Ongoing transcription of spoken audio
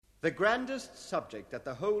The grandest subject that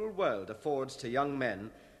the whole world affords to young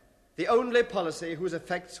men, the only policy whose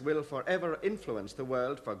effects will forever influence the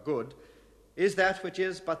world for good, is that which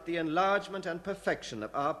is but the enlargement and perfection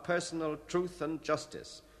of our personal truth and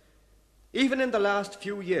justice. Even in the last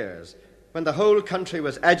few years, when the whole country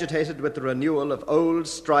was agitated with the renewal of old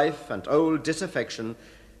strife and old disaffection,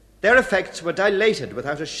 their effects were dilated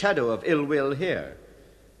without a shadow of ill will here.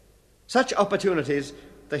 Such opportunities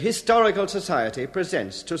the Historical Society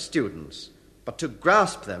presents to students, but to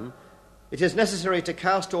grasp them, it is necessary to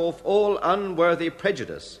cast off all unworthy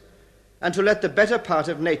prejudice and to let the better part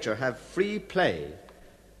of nature have free play.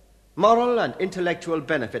 Moral and intellectual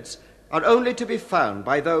benefits are only to be found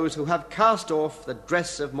by those who have cast off the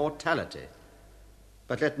dress of mortality.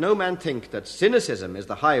 But let no man think that cynicism is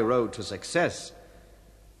the high road to success.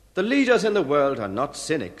 The leaders in the world are not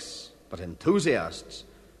cynics, but enthusiasts,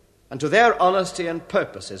 and to their honesty and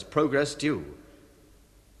purpose is progress due.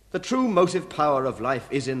 The true motive power of life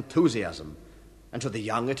is enthusiasm, and to the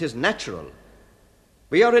young it is natural.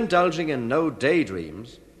 We are indulging in no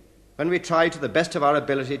daydreams when we try to the best of our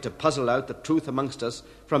ability to puzzle out the truth amongst us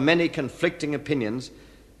from many conflicting opinions,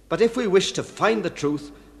 but if we wish to find the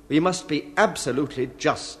truth, we must be absolutely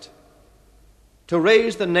just. To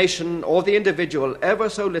raise the nation or the individual ever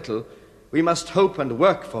so little, we must hope and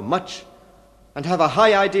work for much, and have a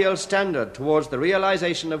high ideal standard towards the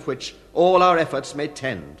realization of which all our efforts may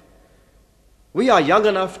tend. We are young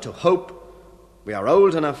enough to hope, we are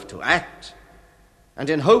old enough to act, and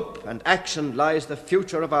in hope and action lies the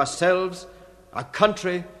future of ourselves, our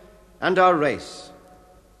country, and our race.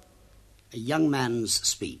 A young man's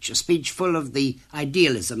speech, a speech full of the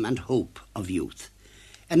idealism and hope of youth.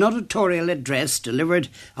 An auditorial address delivered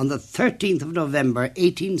on the 13th of November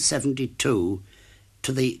 1872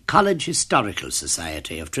 to the College Historical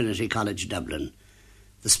Society of Trinity College, Dublin.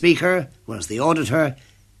 The speaker was the auditor,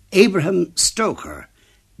 Abraham Stoker,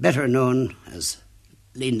 better known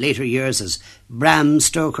in later years as Bram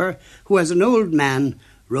Stoker, who as an old man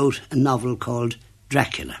wrote a novel called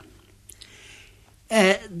Dracula.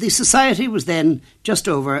 The society was then just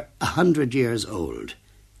over 100 years old,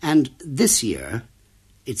 and this year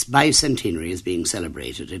its bicentenary is being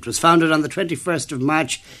celebrated. It was founded on the 21st of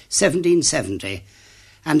March 1770,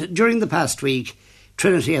 and during the past week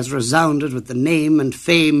Trinity has resounded with the name and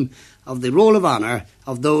fame of the roll of honour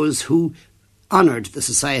of those who honoured the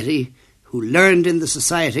society, who learned in the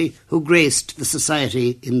society, who graced the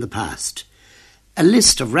society in the past. A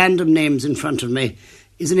list of random names in front of me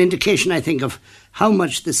is an indication, I think, of how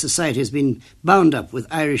much this society has been bound up with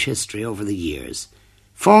Irish history over the years.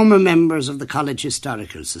 Former members of the College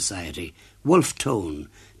Historical Society: Wolfe Tone,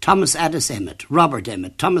 Thomas Addis Emmett, Robert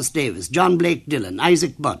Emmett, Thomas Davis, John Blake Dillon,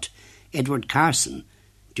 Isaac Butt, Edward Carson,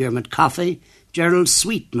 Dermot Coffey, Gerald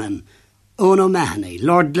Sweetman, Owen O'Mahony,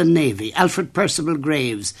 Lord Glenavy, Alfred Percival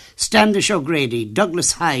Graves, Standish O'Grady,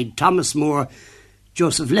 Douglas Hyde, Thomas Moore,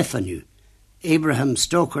 Joseph Lefanu, Abraham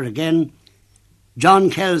Stoker again,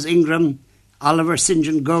 John Kells Ingram, Oliver St.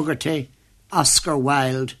 John Gogarty, Oscar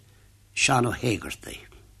Wilde, Sean O'Hagerty.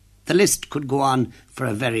 The list could go on for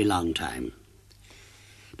a very long time.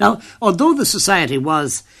 Now, although the society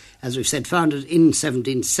was, as we've said, founded in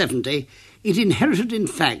 1770, it inherited, in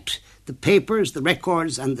fact, the papers, the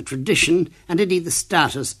records and the tradition, and indeed the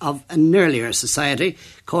status of an earlier society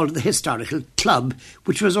called the Historical Club,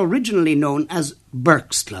 which was originally known as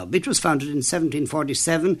Burke's Club. It was founded in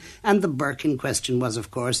 1747, and the Burke in question was,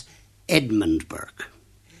 of course, Edmund Burke.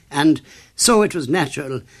 And so it was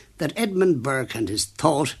natural that Edmund Burke and his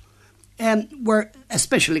thought were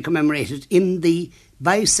especially commemorated in the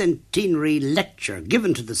bicentenary lecture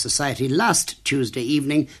given to the Society last Tuesday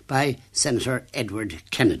evening by Senator Edward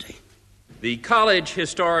Kennedy. The College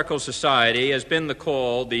Historical Society has been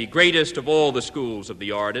called the greatest of all the schools of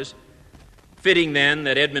the arts. Fitting then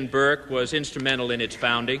that Edmund Burke was instrumental in its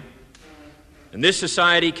founding. And this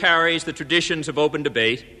society carries the traditions of open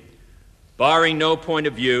debate, barring no point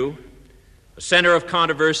of view, a center of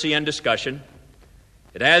controversy and discussion.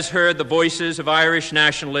 It has heard the voices of Irish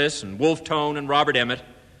nationalists and Wolfe Tone and Robert Emmett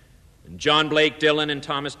and John Blake Dillon and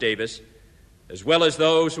Thomas Davis, as well as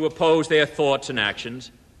those who oppose their thoughts and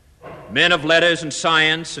actions. Men of letters and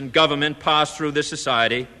science and government pass through this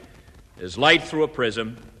society as light through a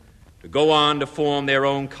prism to go on to form their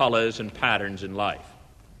own colors and patterns in life.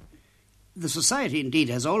 The society indeed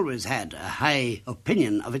has always had a high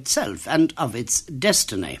opinion of itself and of its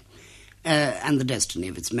destiny, and the destiny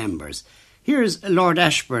of its members. Here's Lord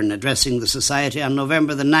Ashburn addressing the society on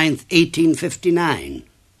November the 9th, 1859.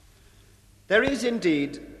 There is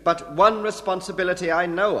indeed but one responsibility I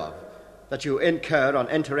know of that you incur on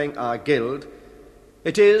entering our guild,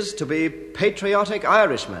 it is to be patriotic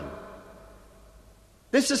Irishmen.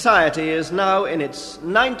 This society is now in its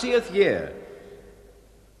 90th year.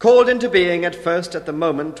 Called into being at first at the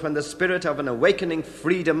moment when the spirit of an awakening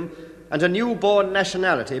freedom and a newborn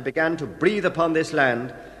nationality began to breathe upon this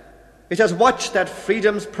land, it has watched that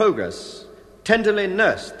freedom's progress, tenderly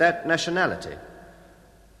nursed that nationality.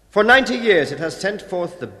 For 90 years it has sent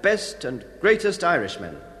forth the best and greatest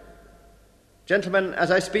Irishmen. Gentlemen,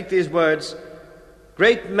 as I speak these words,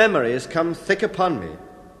 great memories come thick upon me.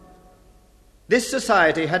 This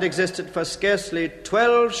society had existed for scarcely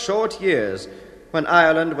 12 short years when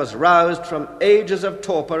Ireland was roused from ages of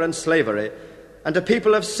torpor and slavery, and a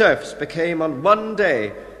people of serfs became on one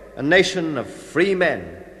day a nation of free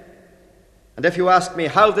men. And if you ask me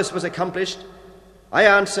how this was accomplished, I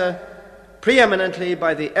answer, preeminently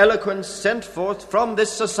by the eloquence sent forth from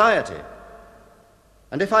this society.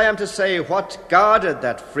 And if I am to say what guarded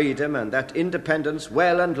that freedom and that independence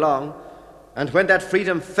well and long, and when that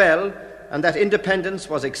freedom fell and that independence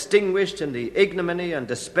was extinguished in the ignominy and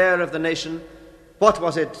despair of the nation, what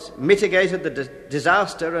was it mitigated the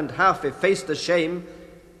disaster and half effaced the shame,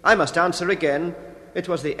 I must answer again, it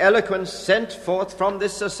was the eloquence sent forth from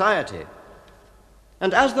this society.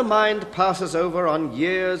 And as the mind passes over on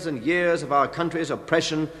years and years of our country's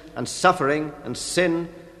oppression and suffering and sin,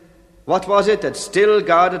 what was it that still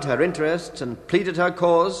guarded her interests and pleaded her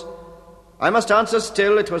cause? I must answer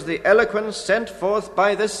still, it was the eloquence sent forth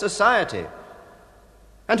by this society.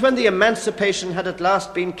 And when the emancipation had at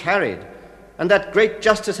last been carried, and that great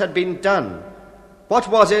justice had been done, what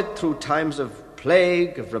was it through times of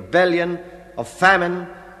plague, of rebellion, of famine,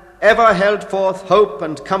 ever held forth hope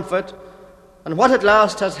and comfort, and what at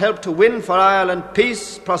last has helped to win for Ireland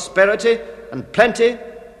peace, prosperity, and plenty?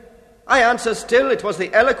 I answer still, it was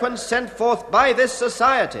the eloquence sent forth by this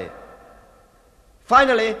society.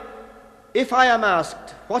 Finally, if I am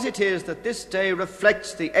asked what it is that this day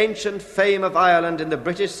reflects the ancient fame of Ireland in the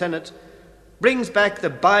British Senate, brings back the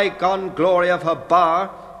bygone glory of her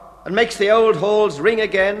bar, and makes the old halls ring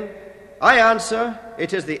again, I answer,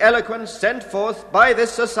 it is the eloquence sent forth by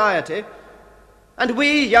this society. And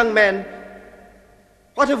we, young men,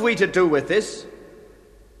 what have we to do with this?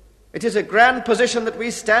 It is a grand position that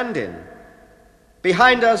we stand in.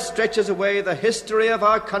 Behind us stretches away the history of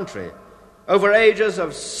our country, over ages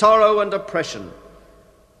of sorrow and oppression.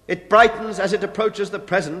 It brightens as it approaches the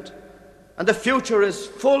present, and the future is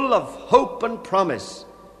full of hope and promise.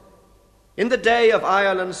 In the day of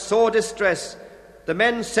Ireland's sore distress, the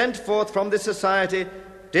men sent forth from this society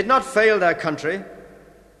did not fail their country.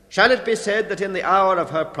 Shall it be said that in the hour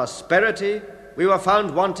of her prosperity we were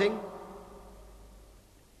found wanting?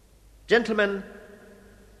 Gentlemen,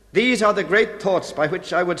 these are the great thoughts by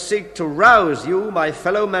which I would seek to rouse you, my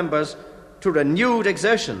fellow members, to renewed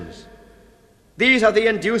exertions. These are the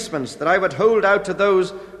inducements that I would hold out to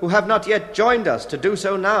those who have not yet joined us to do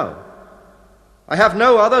so now. I have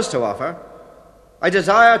no others to offer. I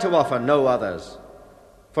desire to offer no others.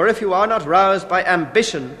 For if you are not roused by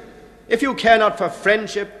ambition, if you care not for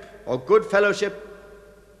friendship or good fellowship,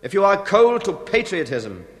 if you are cold to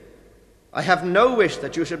patriotism, I have no wish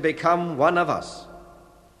that you should become one of us.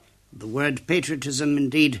 The word patriotism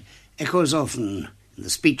indeed echoes often in the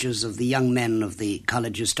speeches of the young men of the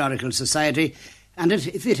College Historical Society, and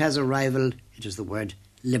if it has a rival, it is the word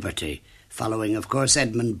liberty, following, of course,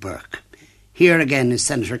 Edmund Burke. Here again is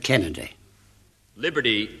Senator Kennedy.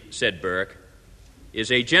 Liberty, said Burke, is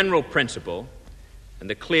a general principle and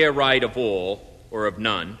the clear right of all or of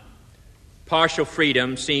none. Partial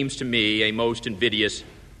freedom seems to me a most invidious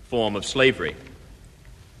form of slavery.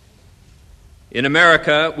 In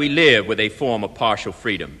America, we live with a form of partial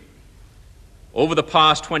freedom. Over the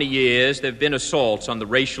past 20 years, there have been assaults on the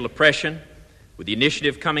racial oppression, with the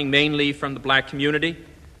initiative coming mainly from the black community,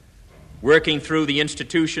 working through the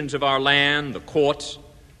institutions of our land, the courts,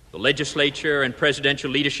 the legislature, and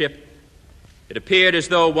presidential leadership. It appeared as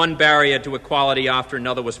though one barrier to equality after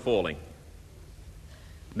another was falling.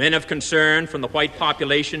 Men of concern from the white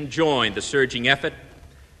population joined the surging effort,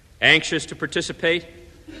 anxious to participate,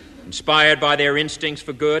 inspired by their instincts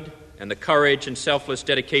for good and the courage and selfless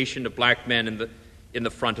dedication of black men in the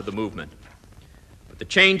front of the movement. But the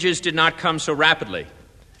changes did not come so rapidly.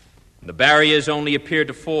 The barriers only appeared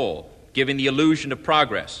to fall, giving the illusion of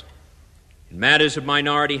progress. In matters of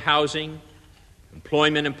minority housing,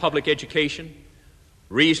 employment, and public education,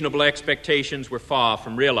 reasonable expectations were far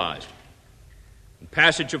from realized. The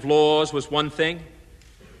passage of laws was one thing,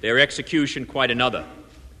 their execution quite another.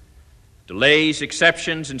 Delays,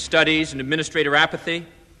 exceptions in studies, and administrator apathy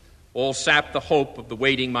all sapped the hope of the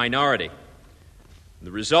waiting minority.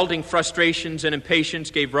 The resulting frustrations and impatience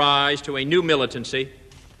gave rise to a new militancy,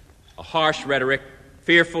 a harsh rhetoric,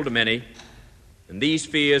 fearful to many, and these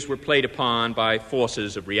fears were played upon by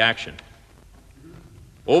forces of reaction.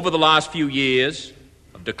 Over the last few years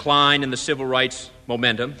of decline in the civil rights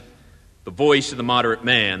momentum, the voice of the moderate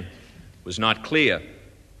man was not clear.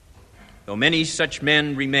 Though many such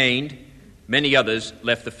men remained, many others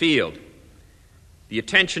left the field. The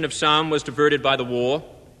attention of some was diverted by the war.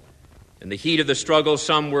 In the heat of the struggle,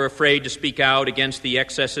 some were afraid to speak out against the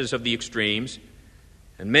excesses of the extremes,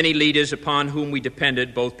 and many leaders upon whom we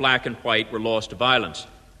depended, both black and white, were lost to violence.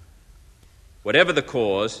 Whatever the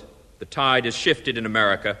cause, the tide has shifted in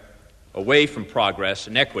America away from progress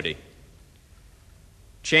and equity.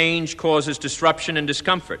 Change causes disruption and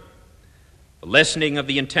discomfort. The lessening of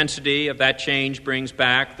the intensity of that change brings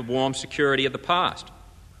back the warm security of the past.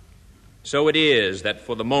 So it is that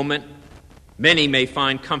for the moment, many may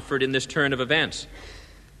find comfort in this turn of events.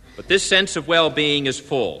 But this sense of well-being is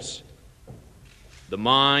false. The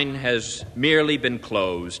mine has merely been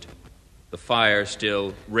closed. The fire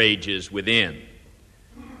still rages within.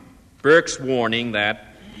 Burke's warning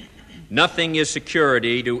that nothing is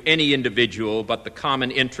security to any individual but the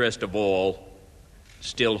common interest of all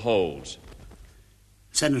still holds.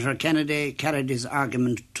 Senator Kennedy carried his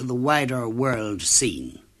argument to the wider world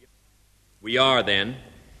scene. We are, then,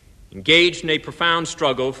 engaged in a profound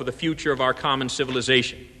struggle for the future of our common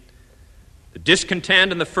civilization. The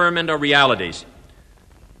discontent and the ferment are realities.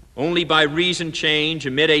 Only by reasoned change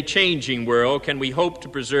amid a changing world can we hope to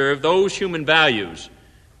preserve those human values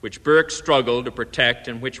which Burke struggled to protect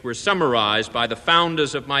and which were summarized by the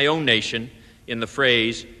founders of my own nation in the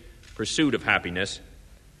phrase, pursuit of happiness.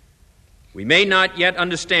 We may not yet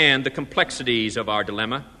understand the complexities of our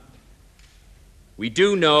dilemma. We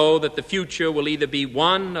do know that the future will either be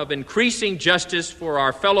one of increasing justice for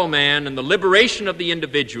our fellow man and the liberation of the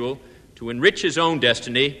individual to enrich his own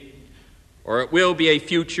destiny, or it will be a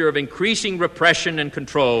future of increasing repression and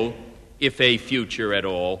control, if a future at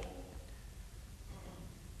all.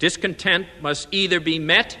 Discontent must either be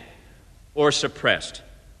met or suppressed.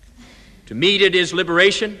 To meet it is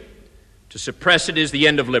liberation, to suppress it is the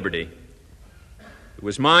end of liberty. It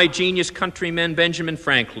was my genius countryman Benjamin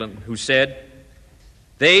Franklin who said,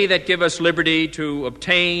 "They that give us liberty to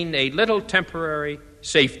obtain a little temporary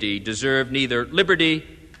safety deserve neither liberty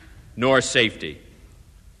nor safety.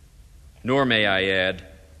 Nor, may I add,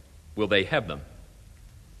 will they have them."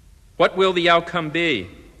 What will the outcome be?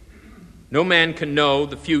 No man can know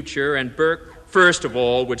the future, and Burke, first of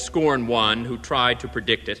all, would scorn one who tried to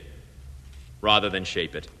predict it rather than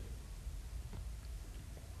shape it.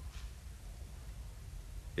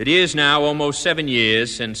 It is now almost 7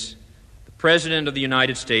 years since the President of the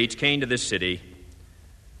United States came to this city,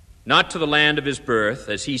 not to the land of his birth,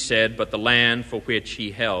 as he said, but the land for which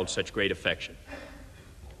he held such great affection.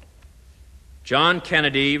 John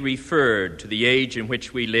Kennedy referred to the age in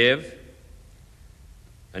which we live,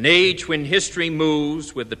 an age when history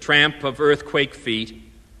moves with the tramp of earthquake feet,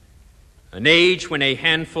 an age when a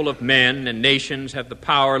handful of men and nations have the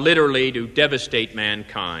power literally to devastate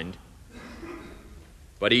mankind.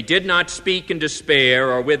 But he did not speak in despair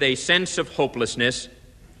or with a sense of hopelessness.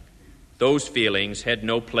 Those feelings had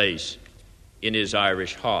no place in his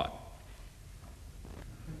Irish heart.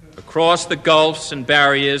 Across the gulfs and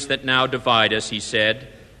barriers that now divide us, he said,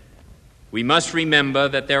 we must remember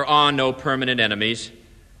that there are no permanent enemies.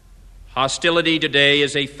 Hostility today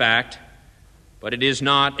is a fact, but it is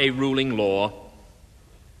not a ruling law.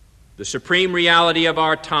 The supreme reality of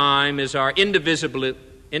our time is our indivisibility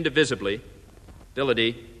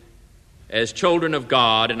as children of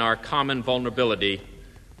God and our common vulnerability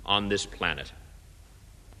on this planet.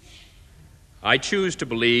 I choose to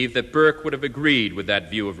believe that Burke would have agreed with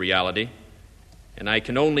that view of reality, and I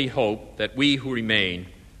can only hope that we who remain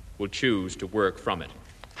will choose to work from it.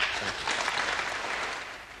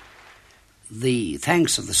 The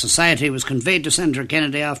thanks of the Society was conveyed to Senator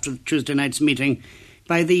Kennedy after Tuesday night's meeting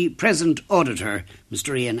by the present auditor,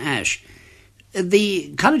 Mr. Ian Ash.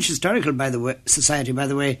 The College Historical Society, by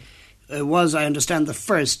the way, was, I understand, the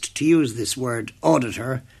first to use this word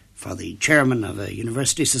auditor for the chairman of a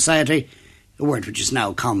university society, a word which is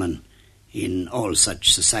now common in all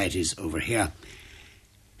such societies over here.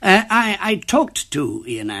 I talked to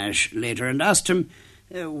Ian Ash later and asked him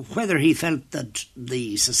whether he felt that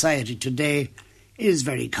the society today is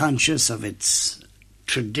very conscious of its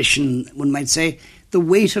tradition, one might say, the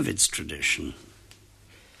weight of its tradition.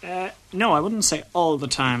 No, I wouldn't say all the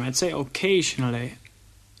time. I'd say occasionally,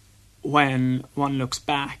 when one looks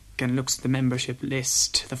back and looks at the membership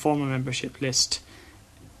list, the former membership list,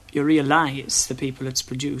 you realise the people it's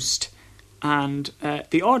produced. And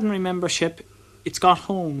the ordinary membership, it's got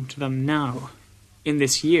home to them now in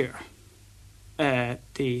this year,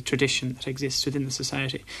 the tradition that exists within the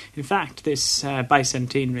society. In fact, this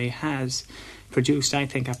bicentenary has produced, I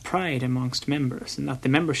think, a pride amongst members, and that the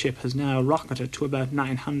membership has now rocketed to about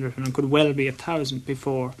 900 and could well be 1,000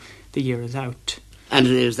 before the year is out. And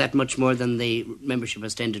is that much more than the membership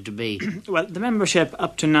has tended to be? Well, the membership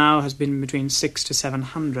up to now has been between 600 to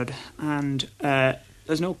 700, and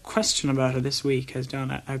there's no question about it, this week has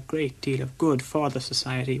done a great deal of good for the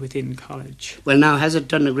society within college. Well, now, has it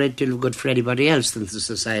done a great deal of good for anybody else than the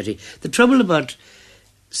society? The trouble about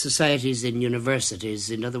societies in universities,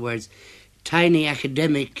 in other words, tiny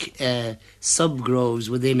academic sub-groves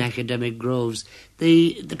within academic groves,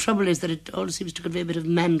 the trouble is that it all seems to convey a bit of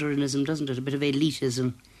Mandaриnism, doesn't it? A bit of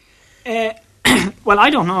elitism. Well, I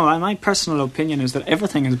don't know. My personal opinion is that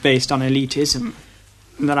everything is based on elitism.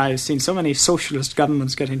 That I've seen so many socialist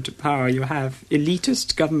governments get into power. You have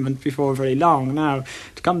elitist government before very long. Now,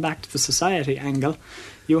 to come back to the society angle,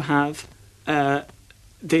 you have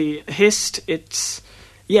the HIST.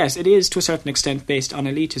 Yes, it is to a certain extent based on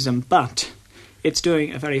elitism, but it's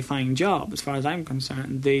doing a very fine job as far as I'm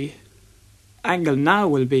concerned. The angle now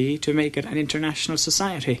will be to make it an international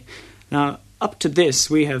society. Now, up to this,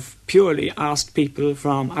 we have purely asked people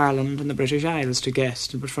from Ireland and the British Isles to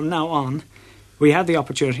guest, but from now on, we have the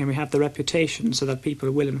opportunity and we have the reputation so that people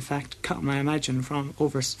will in fact come, I imagine, from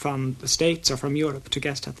the States or from Europe to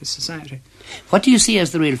guest at this society. What do you see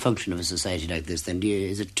as the real function of a society like this then?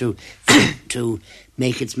 Is it to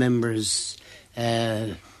make its members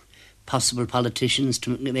possible politicians,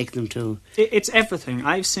 to make them to... It's everything.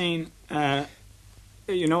 I've seen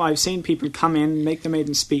people come in, make their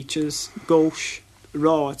maiden speeches, gauche,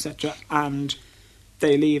 raw, etc., and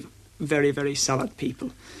they leave very, very solid people.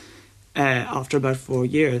 After about 4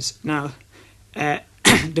 years. Now,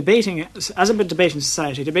 debating, as a debating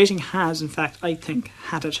society, debating has, in fact, I think,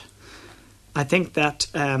 had it. I think that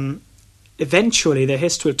eventually the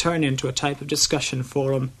HIST will turn into a type of discussion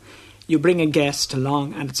forum. You bring a guest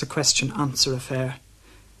along and it's a question-answer affair,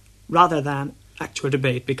 rather than actual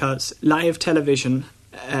debate, because live television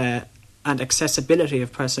and accessibility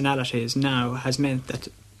of personalities now has meant that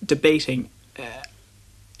debating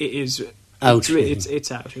is... Out.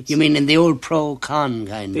 It's out. You mean in the old pro-con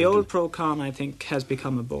kind The of... old pro-con, I think, has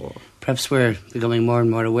become a bore. Perhaps we're becoming more and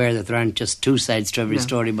more aware that there aren't just 2 sides to every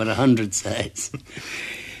story, but 100 sides.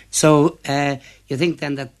 So, you think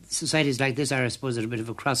then that societies like this are, I suppose, at a bit of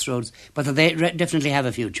a crossroads, but that they definitely have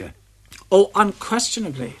a future? Oh,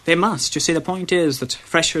 unquestionably. They must. You see, the point is that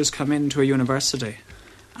freshers come into a university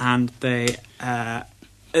and they're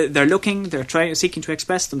seeking to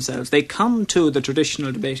express themselves. They come to the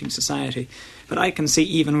traditional debating society, but I can see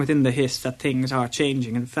even within the HIST that things are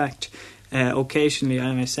changing. In fact, occasionally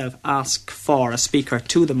I myself ask for a speaker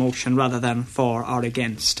to the motion rather than for or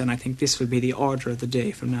against, and I think this will be the order of the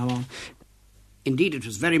day from now on. Indeed, it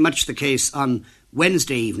was very much the case on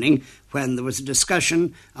Wednesday evening when there was a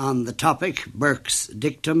discussion on the topic, Burke's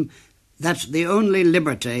dictum, that the only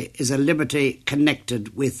liberty is a liberty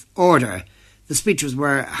connected with order. The speeches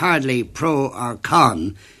were hardly pro or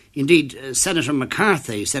con. Indeed, Senator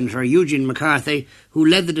Eugene McCarthy, who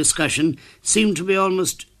led the discussion, seemed to be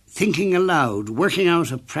almost thinking aloud, working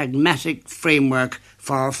out a pragmatic framework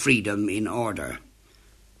for freedom in order.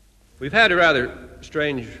 We've had a rather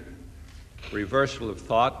strange reversal of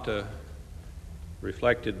thought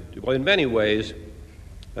reflected, well, in many ways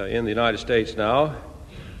in the United States now,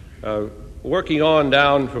 working on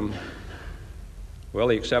down from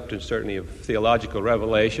the acceptance certainly of theological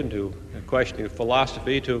revelation to a questioning of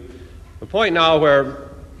philosophy to a point now where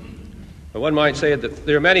one might say that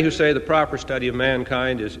there are many who say the proper study of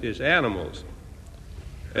mankind is animals.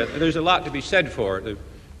 There's a lot to be said for it.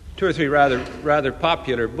 2 or 3 rather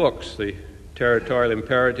popular books, The Territorial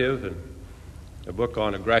Imperative and a book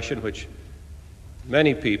on aggression, which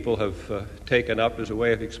many people have taken up as a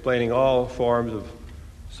way of explaining all forms of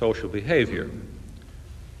social behavior.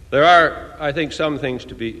 There are, I think, some things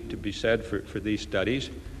to be said for these studies,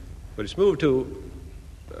 but it's moved to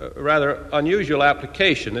a rather unusual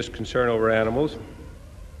application, this concern over animals,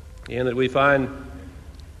 in that we find,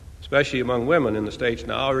 especially among women in the States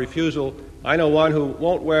now, a refusal. I know one who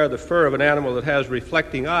won't wear the fur of an animal that has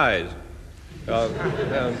reflecting eyes.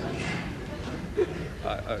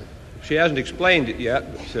 She hasn't explained it yet,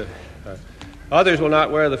 but others will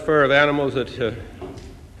not wear the fur of animals that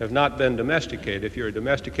have not been domesticated. If you're a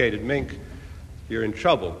domesticated mink, you're in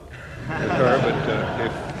trouble with her,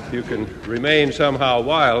 but if you can remain somehow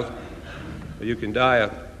wild, you can die a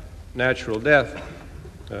natural death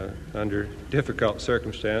under difficult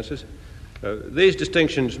circumstances. These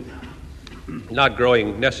distinctions not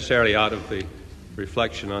growing necessarily out of the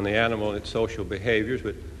reflection on the animal and its social behaviors,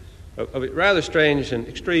 but of a rather strange and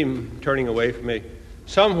extreme turning away from a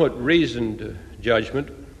somewhat reasoned judgment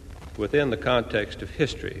within the context of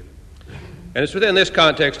history. And it's within this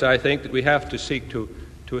context, I think, that we have to seek to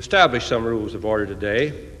establish some rules of order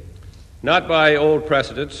today, not by old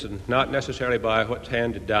precedents and not necessarily by what's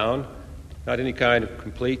handed down, not any kind of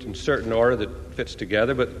complete and certain order that fits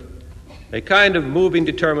together, but a kind of moving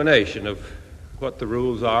determination of what the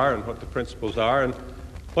rules are and what the principles are and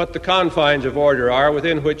what the confines of order are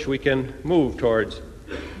within which we can move towards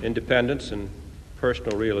independence and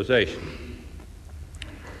personal realization.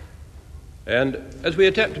 And as we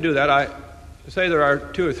attempt to do that, I say there are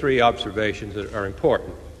two or three observations that are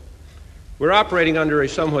important. We're operating under a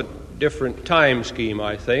somewhat different time scheme,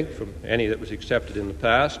 I think, from any that was accepted in the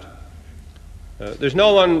past. There's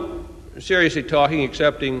no one seriously talking,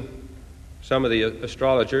 excepting some of the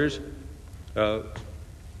astrologers,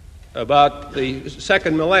 about the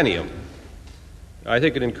second millennium. I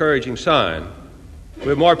think an encouraging sign. We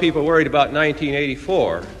have more people worried about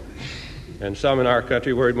 1984, and some in our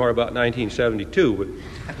country worried more about 1972.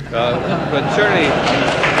 But certainly,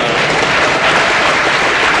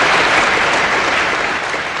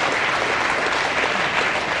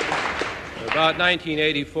 about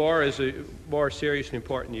 1984 is a more serious and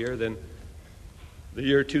important year than the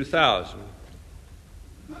year 2000.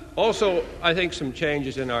 Also, I think some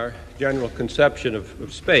changes in our general conception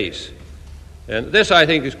of space. And this, I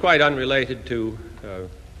think, is quite unrelated to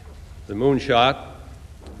the moonshot.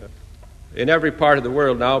 In every part of the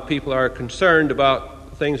world now, people are concerned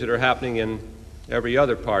about things that are happening in every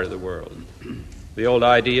other part of the world. The old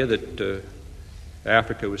idea that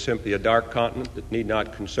Africa was simply a dark continent that need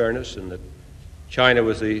not concern us, and that China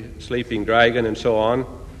was the sleeping dragon, and so on.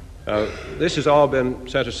 This has all been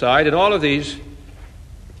set aside, and all of these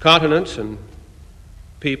continents and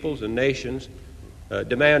peoples and nations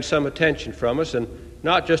demand some attention from us, and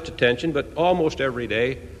not just attention, but almost every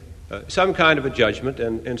day, some kind of a judgment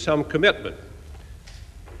and some commitment.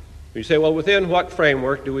 You say, well, within what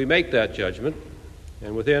framework do we make that judgment,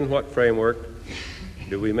 and within what framework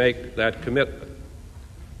do we make that commitment?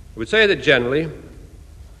 I would say that generally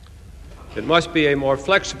it must be a more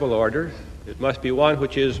flexible order. It must be one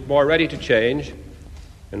which is more ready to change,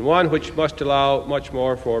 and one which must allow much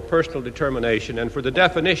more for personal determination and for the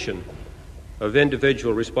definition of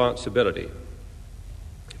individual responsibility.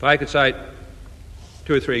 If I could cite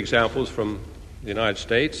two or three examples from the United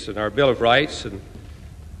States and our Bill of Rights, and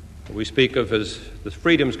we speak of as the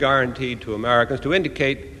freedoms guaranteed to Americans, to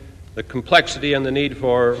indicate the complexity and the need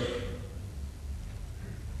for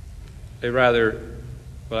a rather,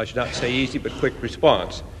 well, I should not say easy, but quick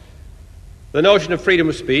response. The notion of freedom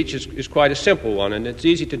of speech is quite a simple one, and it's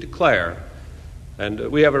easy to declare.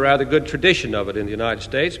 And we have a rather good tradition of it in the United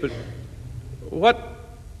States, but what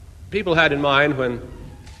people had in mind when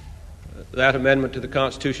that amendment to the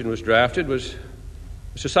Constitution was drafted was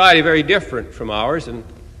a society very different from ours, and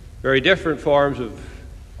very different forms of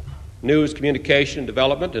news, communication,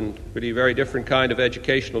 development, and really a very different kind of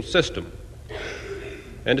educational system.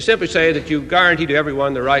 And to simply say that you guarantee to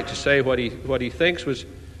everyone the right to say what he thinks was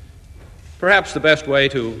perhaps the best way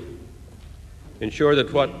to ensure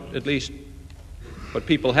that at least what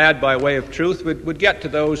people had by way of truth would get to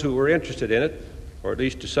those who were interested in it, or at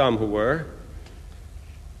least to some who were.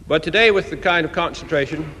 But today, with the kind of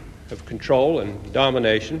concentration of control and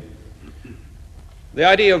domination, the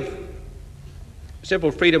idea of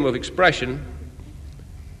simple freedom of expression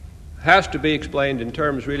has to be explained in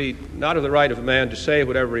terms really not of the right of a man to say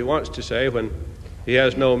whatever he wants to say when he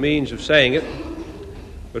has no means of saying it,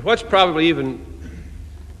 but what's probably even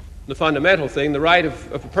the fundamental thing, the right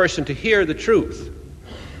of a person to hear the truth.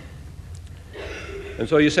 And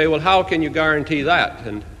so you say, well, how can you guarantee that?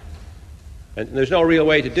 And there's no real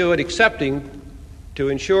way to do it excepting to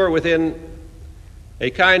ensure within a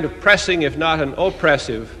kind of pressing, if not an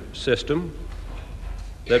oppressive system,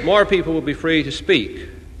 that more people will be free to speak.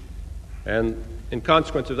 And in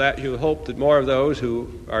consequence of that, you hope that more of those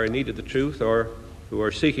who are in need of the truth or who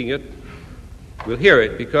are seeking it will hear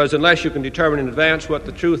it, because unless you can determine in advance what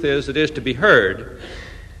the truth is that is to be heard,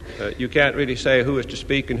 you can't really say who is to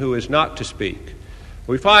speak and who is not to speak.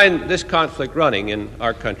 We find this conflict running in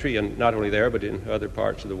our country, and not only there, but in other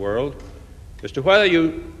parts of the world, as to whether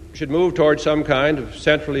you should move towards some kind of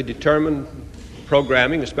centrally determined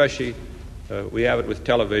programming, especially we have it with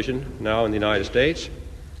television now in the United States,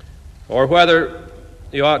 or whether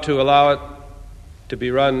you ought to allow it to be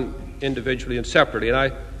run individually and separately. And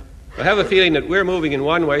I have a feeling that we're moving in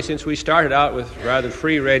one way, since we started out with rather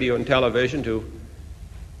free radio and television, to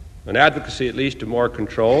an advocacy at least of more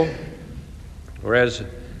control. Whereas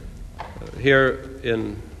here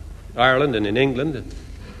in Ireland and in England,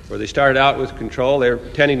 where they started out with control, they're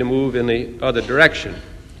tending to move in the other direction.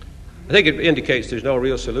 I think it indicates there's no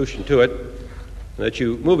real solution to it, and that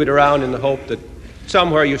you move it around in the hope that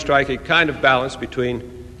somewhere you strike a kind of balance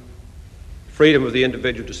between freedom of the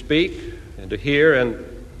individual to speak and to hear and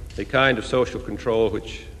a kind of social control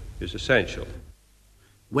which is essential.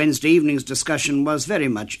 Wednesday evening's discussion was very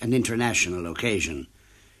much an international occasion.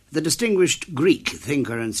 The distinguished Greek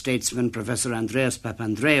thinker and statesman Professor Andreas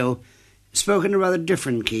Papandreou spoke in a rather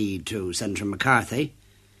different key to Senator McCarthy.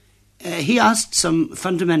 He asked some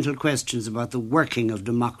fundamental questions about the working of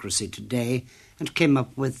democracy today and came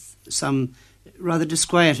up with some rather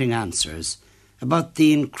disquieting answers about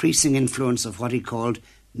the increasing influence of what he called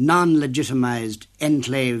non-legitimized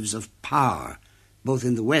enclaves of power, both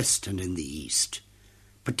in the West and in the East,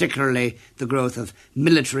 particularly the growth of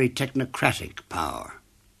military technocratic power.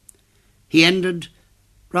 He ended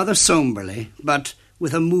rather somberly, but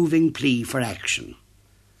with a moving plea for action.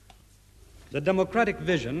 The democratic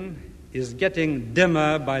vision is getting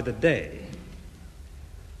dimmer by the day.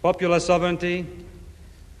 Popular sovereignty,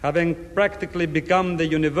 having practically become the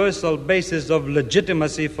universal basis of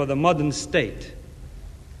legitimacy for the modern state,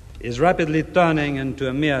 is rapidly turning into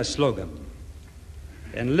a mere slogan,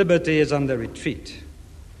 and liberty is on the retreat.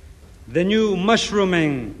 The new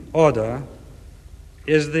mushrooming order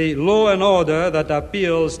is the law and order that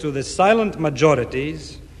appeals to the silent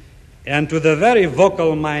majorities and to the very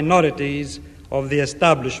vocal minorities of the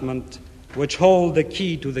establishment which hold the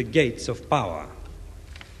key to the gates of power.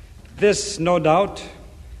 This, no doubt,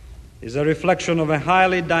 is a reflection of a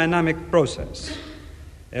highly dynamic process,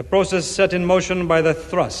 a process set in motion by the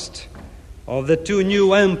thrust of the two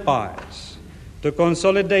new empires to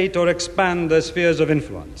consolidate or expand their spheres of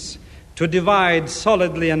influence, to divide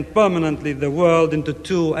solidly and permanently the world into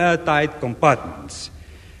two airtight compartments,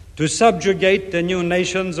 to subjugate the new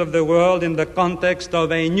nations of the world in the context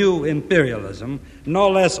of a new imperialism, no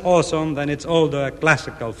less awesome than its older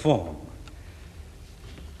classical form.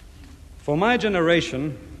 For my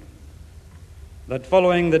generation, that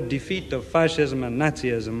following the defeat of fascism and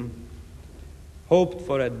Nazism, hoped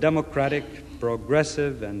for a democratic,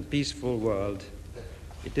 progressive, and peaceful world,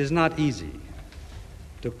 it is not easy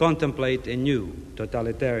to contemplate a new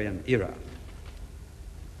totalitarian era.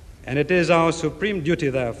 And it is our supreme duty,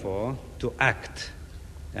 therefore, to act,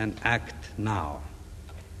 and act now.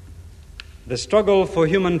 The struggle for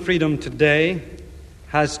human freedom today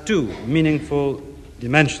has two meaningful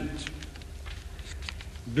dimensions.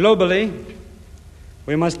 Globally,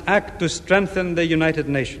 we must act to strengthen the United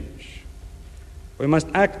Nations. We must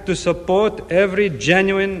act to support every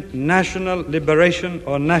genuine national liberation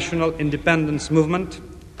or national independence movement.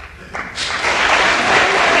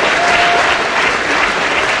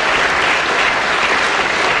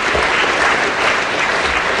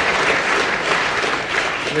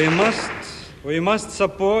 We must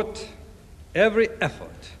support every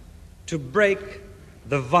effort to break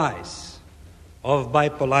the vice of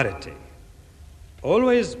bipolarity,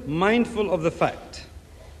 always mindful of the fact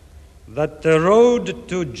that the road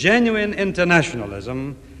to genuine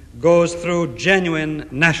internationalism goes through genuine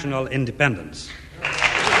national independence.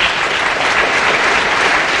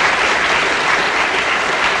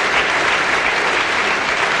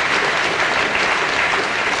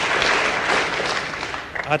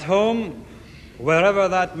 At home, wherever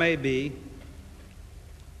that may be,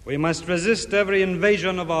 we must resist every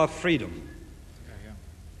invasion of our freedom,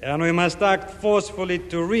 and we must act forcefully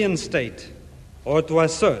to reinstate or to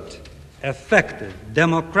assert effective,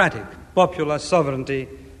 democratic, popular sovereignty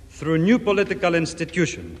through new political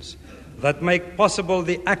institutions that make possible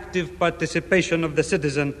the active participation of the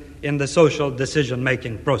citizen in the social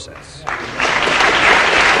decision-making process.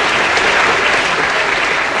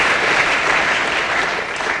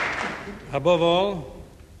 Above all,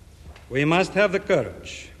 we must have the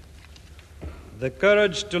courage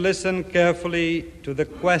to listen carefully to the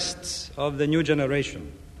quests of the new generation,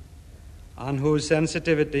 on whose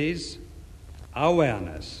sensitivities,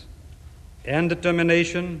 awareness, and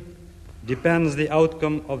determination depends the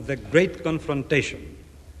outcome of the great confrontation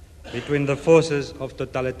between the forces of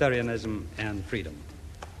totalitarianism and freedom.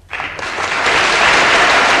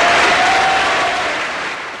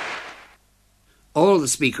 All the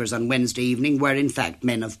speakers on Wednesday evening were in fact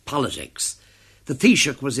men of politics. The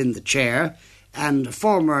Taoiseach was in the chair, and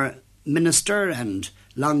former minister and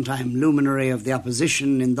long-time luminary of the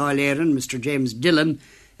opposition in Dáil Éireann, Mr. James Dillon,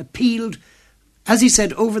 appealed, as he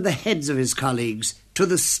said, over the heads of his colleagues to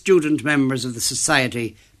the student members of the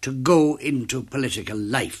society to go into political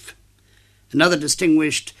life. Another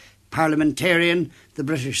distinguished parliamentarian, the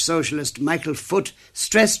British socialist Michael Foot,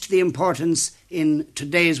 stressed the importance in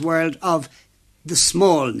today's world of the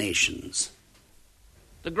small nations.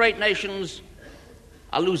 The great nations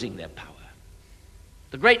are losing their power.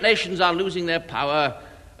 The great nations are losing their power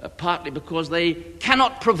partly because they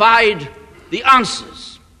cannot provide the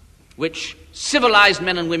answers which civilized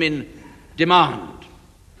men and women demand.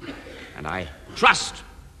 And I trust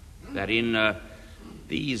that in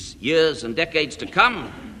these years and decades to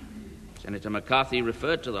come, Senator McCarthy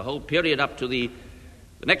referred to the whole period up to the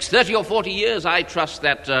next 30 or 40 years, I trust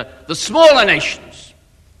that the smaller nations,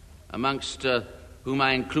 amongst whom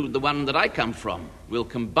I include the one that I come from, will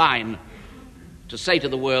combine to say to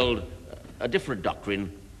the world a different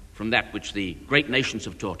doctrine from that which the great nations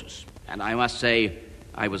have taught us. And I must say,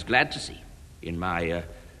 I was glad to see in my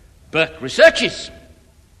Burke researches,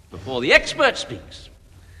 before the expert speaks,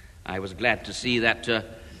 I was glad to see that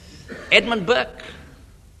Edmund Burke,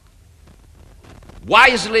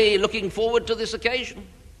 wisely looking forward to this occasion,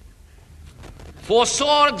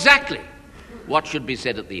 foresaw exactly what should be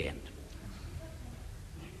said at the end.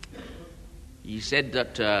 He said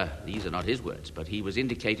that, these are not his words, but he was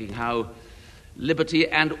indicating how liberty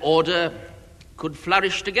and order could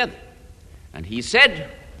flourish together. And he said,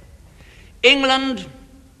 England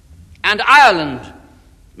and Ireland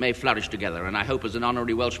may flourish together, and I hope as an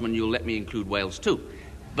honorary Welshman you'll let me include Wales too.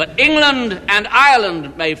 But England and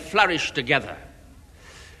Ireland may flourish together.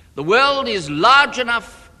 The world is large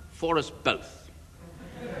enough for us both.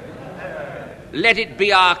 Let it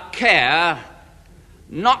be our care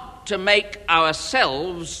not to make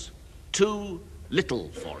ourselves too little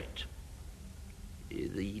for it.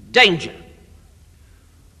 The danger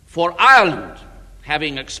for Ireland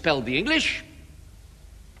having expelled the English,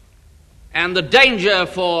 and the danger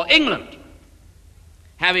for England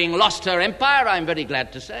having lost her empire, I'm very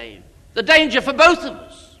glad to say, the danger for both of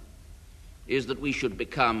us is that we should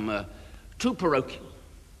become too parochial,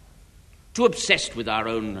 too obsessed with our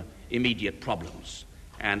own immediate problems,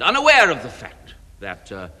 and unaware of the fact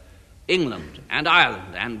that England and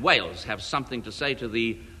Ireland and Wales have something to say to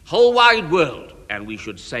the whole wide world, and we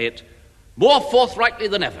should say it more forthrightly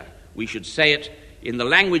than ever. We should say it in the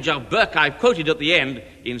language of Burke I've quoted at the end,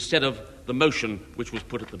 instead of the motion which was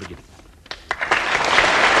put at the beginning.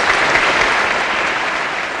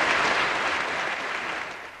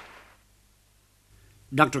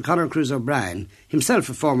 Dr. Conor Cruise O'Brien, himself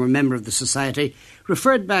a former member of the Society,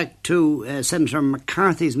 referred back to Senator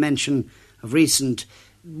McCarthy's mention of recent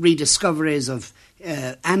rediscoveries of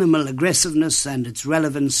animal aggressiveness and its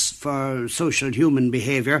relevance for social human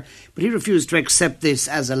behaviour, but he refused to accept this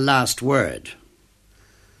as a last word.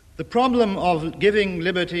 The problem of giving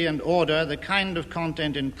liberty and order the kind of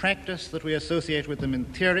content in practice that we associate with them in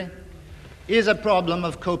theory is a problem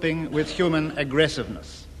of coping with human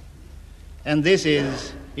aggressiveness. And this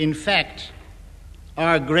is, in fact,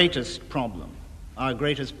 our greatest problem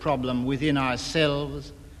within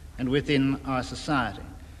ourselves and within our society.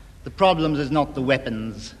 The problem is not the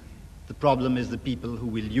weapons, the problem is the people who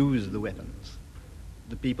will use the weapons,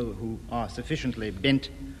 the people who are sufficiently bent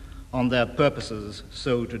on their purposes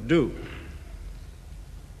so to do.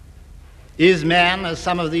 Is man, as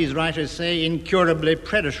some of these writers say, incurably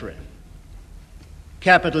predatory?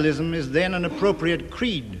 Capitalism is then an appropriate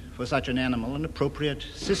creed for such an animal, an appropriate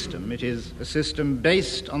system. It is a system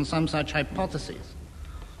based on some such hypotheses.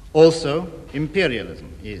 Also,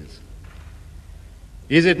 imperialism is.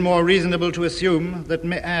 Is it more reasonable to assume that,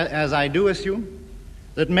 as I do assume,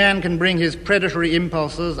 that man can bring his predatory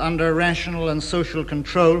impulses under rational and social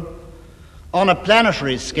control on a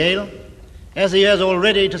planetary scale, as he has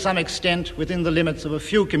already to some extent within the limits of a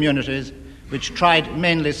few communities, which tried,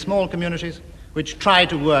 mainly small communities, which try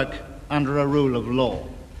to work under a rule of law?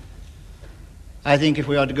 I think if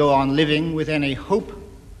we are to go on living with any hope,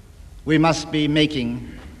 we must be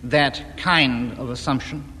making that kind of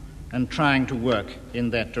assumption and trying to work in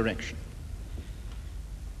that direction.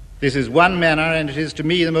 This is one manner, and it is to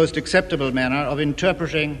me the most acceptable manner, of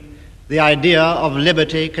interpreting the idea of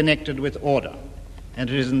liberty connected with order, and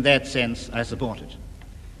it is in that sense I support it.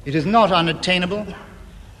 It is not unattainable.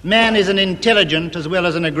 Man is an intelligent as well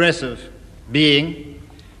as an aggressive being,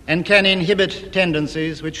 and can inhibit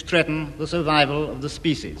tendencies which threaten the survival of the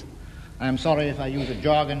species. I am sorry if I use a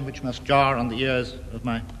jargon which must jar on the ears of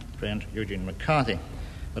my friend Eugene McCarthy,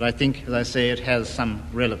 but I think, as I say, it has some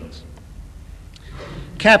relevance.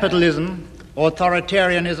 Capitalism,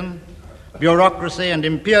 authoritarianism, bureaucracy, and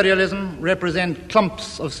imperialism represent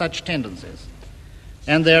clumps of such tendencies,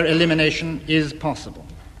 and their elimination is possible.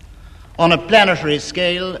 On a planetary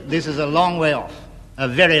scale, this is a long way off, a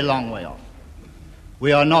very long way off.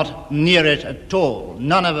 We are not near it at all.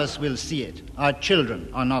 None of us will see it. Our children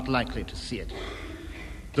are not likely to see it.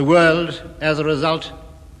 The world, as a result,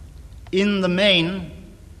 in the main,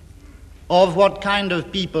 of what kind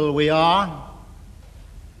of people we are,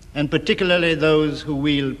 and particularly those who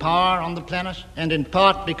wield power on the planet, and in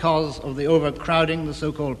part because of the overcrowding, the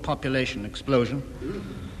so-called population explosion,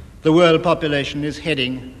 the world population is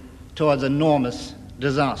heading towards enormous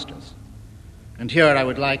disasters. And here I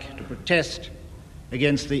would like to protest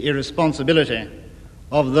against the irresponsibility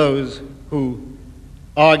of those who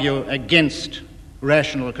argue against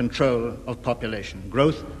rational control of population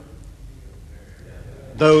growth.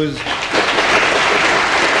 Those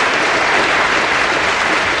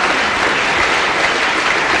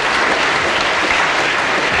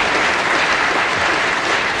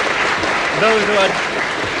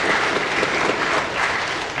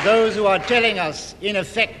who are telling us, in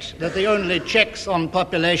effect, that the only checks on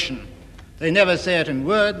population, they never say it in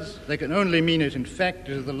words, they can only mean it in fact,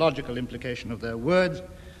 it is the logical implication of their words,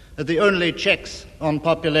 that the only checks on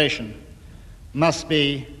population must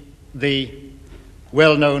be the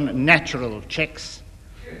well-known natural checks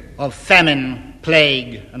of famine,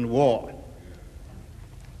 plague, and war.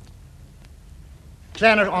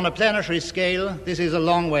 On a planetary scale, this is a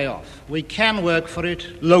long way off. We can work for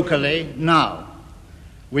it locally now.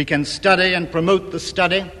 We can study and promote the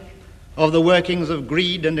study of the workings of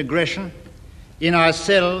greed and aggression in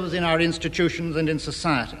ourselves, in our institutions, and in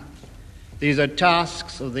society. These are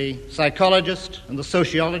tasks of the psychologist and the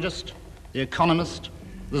sociologist, the economist,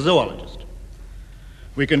 the zoologist.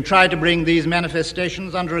 We can try to bring these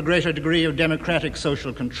manifestations under a greater degree of democratic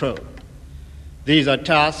social control. These are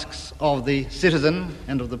tasks of the citizen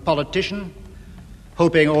and of the politician,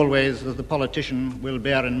 hoping always that the politician will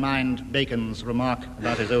bear in mind Bacon's remark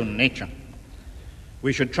about his own nature.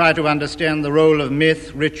 We should try to understand the role of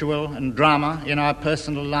myth, ritual, and drama in our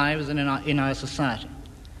personal lives and in our society,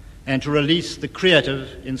 and to release the creative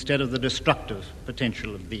instead of the destructive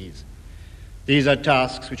potential of these. These are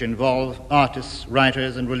tasks which involve artists,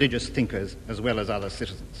 writers, and religious thinkers, as well as other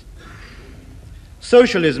citizens.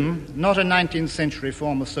 Socialism, not a 19th century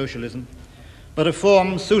form of socialism, but a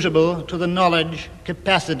form suitable to the knowledge,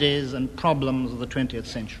 capacities, and problems of the 20th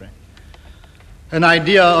century. An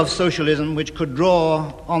idea of socialism which could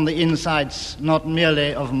draw on the insights not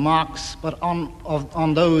merely of Marx, but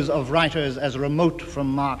on those of writers as remote from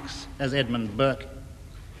Marx as Edmund Burke.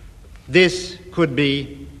 This could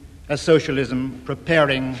be a socialism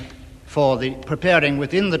preparing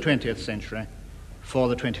within the 20th century for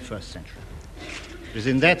the 21st century. It is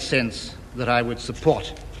in that sense that I would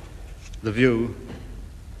support the view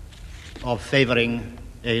of favoring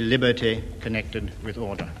a liberty connected with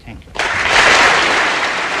order. Thank you.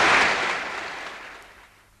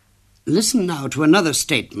 Listen now to another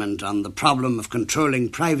statement on the problem of controlling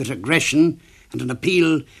private aggression and an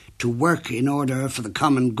appeal to work in order for the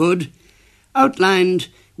common good, outlined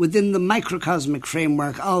within the microcosmic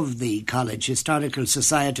framework of the College Historical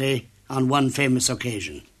Society on one famous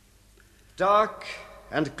occasion. Dark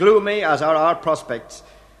and gloomy as are our prospects,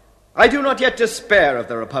 I do not yet despair of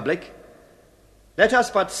the Republic. Let us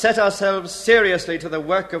but set ourselves seriously to the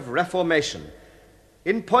work of reformation.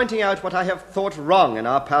 In pointing out what I have thought wrong in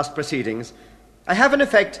our past proceedings, I have in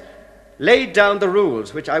effect laid down the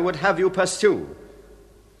rules which I would have you pursue.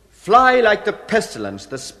 Fly like the pestilence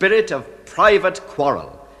the spirit of private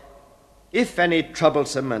quarrel. If any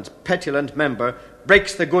troublesome and petulant member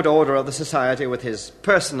breaks the good order of the society with his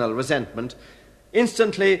personal resentment,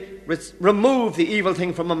 instantly remove the evil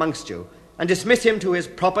thing from amongst you and dismiss him to his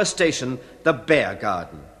proper station, the bear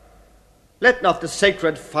garden. Let not the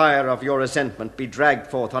sacred fire of your resentment be dragged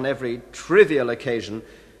forth on every trivial occasion,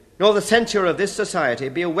 nor the censure of this society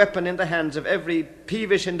be a weapon in the hands of every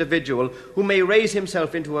peevish individual who may raise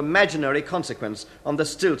himself into imaginary consequence on the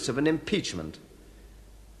stilts of an impeachment.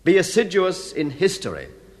 Be assiduous in history.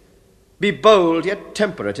 Be bold yet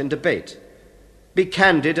temperate in debate. Be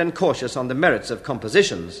candid and cautious on the merits of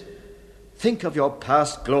compositions. Think of your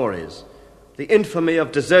past glories, the infamy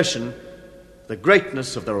of desertion, the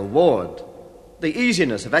greatness of the reward, the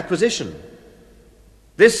easiness of acquisition.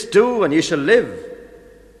 This do, and ye shall live.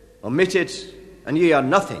 Omit it, and ye are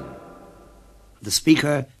nothing. The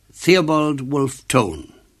speaker, Theobald Wolfe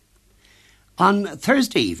Tone. On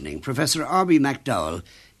Thursday evening, Professor R.B. MacDowell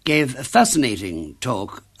gave a fascinating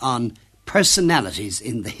talk on personalities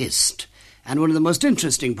in the Hist. And one of the most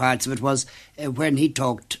interesting parts of it was when he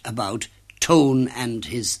talked about Tone and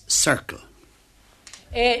his circle.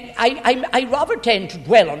 I rather tend to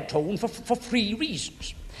dwell on Tone for three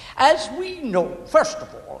reasons. As we know, first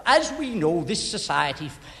of all, this society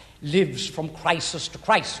lives from crisis to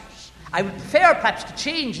crisis. I would prefer perhaps to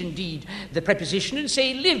change, indeed, the preposition and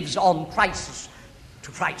say lives on crisis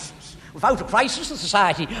to crisis. Without a crisis, the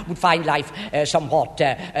society would find life somewhat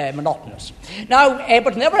monotonous. Now,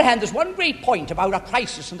 but on the other hand, there's one great point about a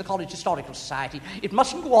crisis in the College Historical Society. It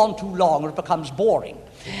mustn't go on too long or it becomes boring.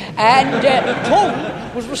 And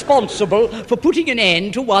Tone was responsible for putting an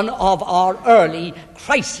end to one of our early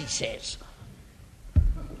crises.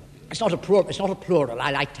 It's not a plural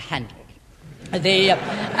I like to handle.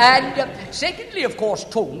 Secondly, of course,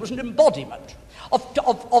 Tone was an embodiment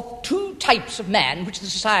of two types of man which the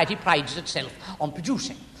society prides itself on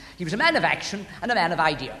producing. He was a man of action and a man of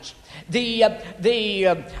ideas. He was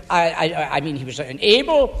an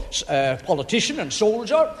able politician and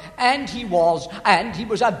soldier, and he was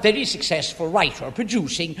a very successful writer,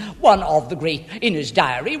 producing one of the great, in his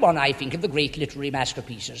diary, one, I think, of the great literary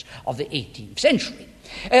masterpieces of the 18th century.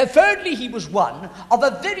 Thirdly, he was one of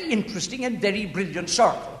a very interesting and very brilliant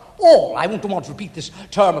circle. All, I won't want to repeat this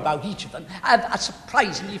term about each of them, a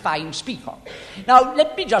surprisingly fine speaker. Now,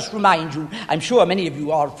 let me just remind you, I'm sure many of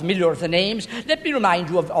you are familiar with the names, let me remind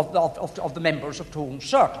you of the members of Tone's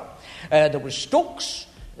circle. There was Stokes,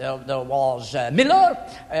 there was Miller,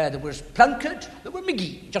 there was Plunkett, there were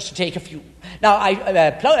McGee, just to take a few. Now,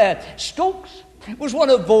 Stokes was one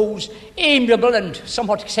of those amiable and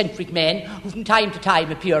somewhat eccentric men who from time to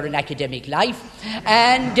time appear in academic life,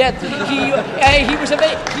 and his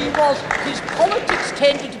politics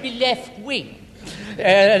tended to be left-wing.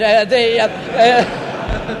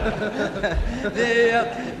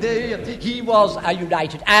 He was a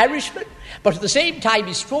United Irishman, but at the same time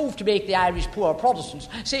he strove to make the Irish poor Protestants,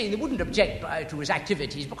 saying they wouldn't object to his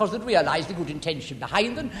activities because they'd realised the good intention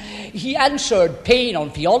behind them. He answered Payne on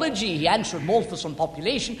theology, he answered Malthus on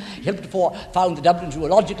population, he helped to found the Dublin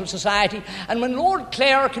Zoological Society, and when Lord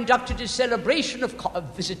Clare conducted his celebration of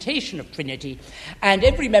visitation of Trinity, and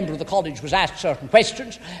every member of the college was asked certain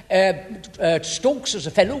questions, Stokes, as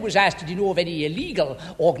a fellow, was asked, did he know of any illegal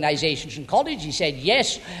organisations in college? He said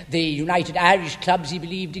yes, the United Irish clubs he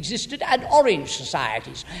believed existed, and Orange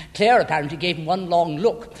societies. Clare apparently gave him one long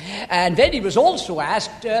look. And then he was also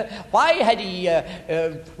asked why had he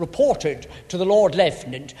reported to the Lord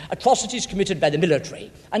Lieutenant atrocities committed by the military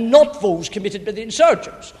and not those committed by the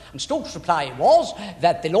insurgents. And Stokes' reply was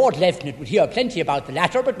that the Lord Lieutenant would hear plenty about the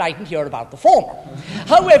latter but mightn't hear about the former.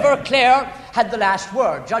 However, Clare had the last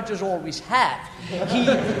word. Judges always have.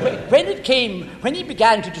 When he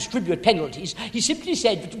began to distribute penalties, he simply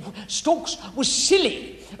said that Stokes was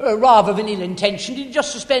silly rather than ill-intentioned. He'd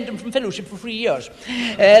just suspend him from fellowship for 3 years.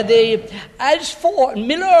 As for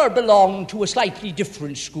Miller, belonged to a slightly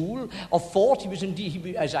different school of thought. He was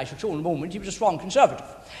indeed, as I shall show in a moment, he was a strong conservative.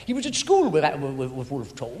 He was at school with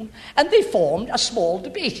Wolfe Tone, and they formed a small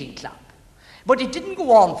debating club. But it didn't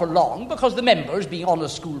go on for long because the members, being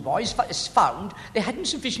honest schoolboys, found they hadn't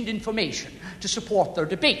sufficient information to support their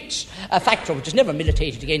debates, a factor which has never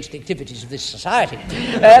militated against the activities of this society.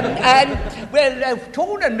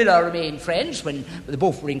 Tone and Miller remained friends when they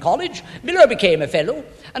both were in college. Miller became a fellow,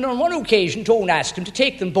 and on one occasion Tone asked him to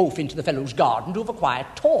take them both into the fellow's garden to have a quiet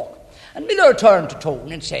talk. And Miller turned to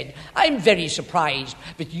Tone and said, "I'm very surprised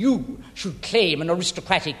that you should claim an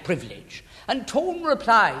aristocratic privilege." And Tone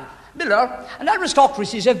replied, "Miller, an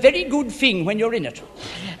aristocracy is a very good thing when you're in it."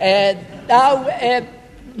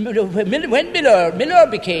 When Miller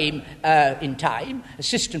became, in time,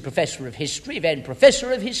 assistant professor of history, then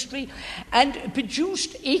professor of history, and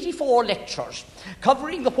produced 84 lectures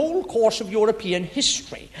covering the whole course of European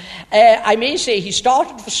history. I may say he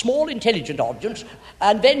started with a small, intelligent audience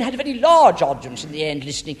and then had a very large audience in the end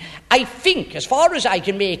listening. I think, as far as I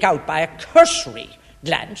can make out by a cursory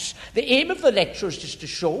glance, the aim of the lectures is to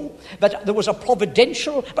show that there was a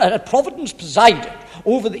providence presided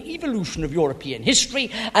over the evolution of European history,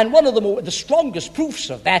 and one of the strongest proofs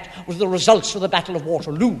of that was the results of the Battle of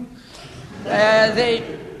Waterloo.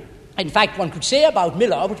 In fact, one could say about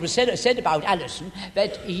Miller, which was said about Allison,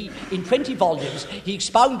 that in 20 volumes he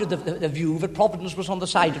expounded the view that Providence was on the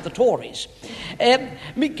side of the Tories.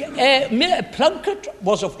 Plunkett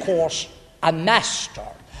was, of course, a master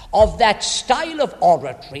of that style of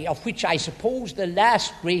oratory of which I suppose the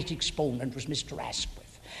last great exponent was Mr.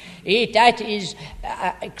 Asquith. That is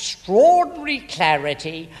extraordinary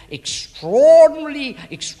clarity, extraordinary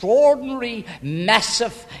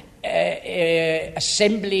massive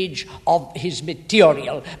assemblage of his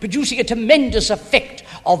material, producing a tremendous effect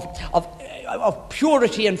of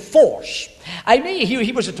purity and force.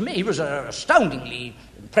 He was an astoundingly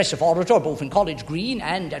impressive orator, both in College Green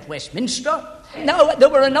and at Westminster. Now, there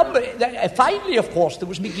were a number. Finally, of course, there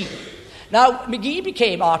was McGee. Now, McGee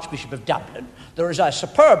became Archbishop of Dublin There is a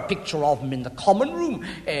superb picture of him in the common room,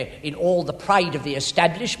 in all the pride of the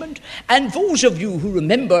establishment. And those of you who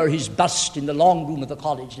remember his bust in the long room of the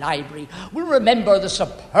college library will remember the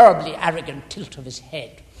superbly arrogant tilt of his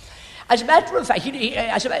head. As a matter of fact,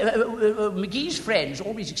 McGee's friends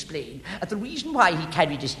always explained that the reason why he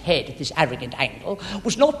carried his head at this arrogant angle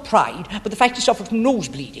was not pride, but the fact he suffered from nose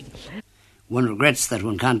bleeding. One regrets that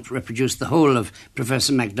one can't reproduce the whole of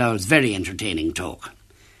Professor MacDowell's very entertaining talk.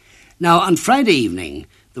 Now, on Friday evening,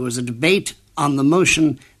 there was a debate on the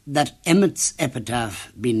motion that Emmet's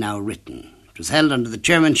epitaph be now written. It was held under the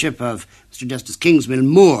chairmanship of Mr. Justice Kingsmill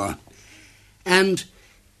Moore, and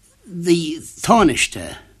the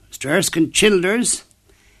Tánaiste, Mr. Erskine Childers,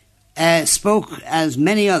 spoke, as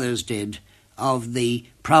many others did, of the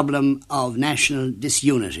problem of national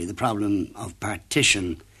disunity, the problem of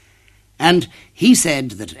partition. And he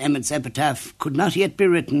said that Emmet's epitaph could not yet be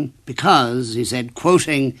written because, he said,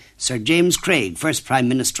 quoting Sir James Craig, first Prime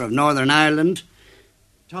Minister of Northern Ireland,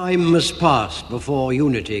 "Time must pass before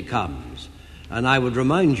unity comes." And I would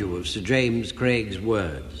remind you of Sir James Craig's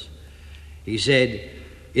words. He said,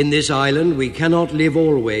 "In this island we cannot live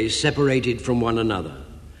always separated from one another.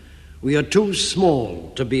 We are too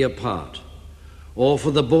small to be apart, or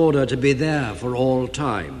for the border to be there for all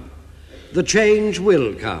time. The change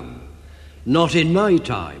will come. Not in my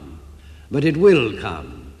time, but it will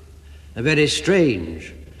come." A very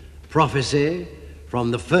strange prophecy from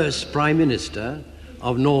the first Prime Minister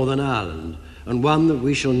of Northern Ireland, and one that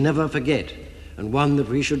we shall never forget, and one that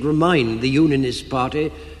we should remind the Unionist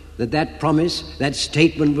Party that promise, that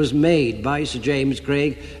statement was made by Sir James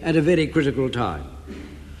Craig at a very critical time.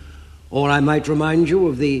 Or I might remind you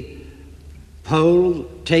of the poll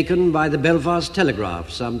taken by the Belfast Telegraph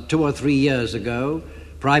some 2 or 3 years ago,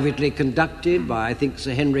 privately conducted by, I think,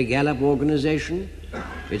 Sir Henry Gallup organisation.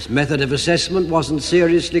 Its method of assessment wasn't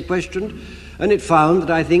seriously questioned, and it found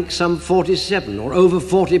that I think some 47 or over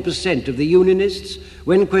 40% of the Unionists,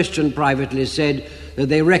 when questioned privately, said that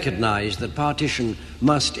they recognised that partition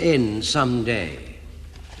must end someday.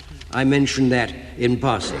 I mentioned that in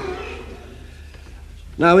passing.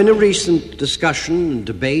 Now, in a recent discussion and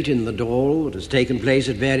debate in the Dáil that has taken place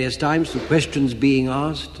at various times, through questions being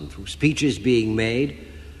asked and through speeches being made,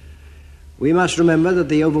 we must remember that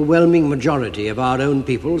the overwhelming majority of our own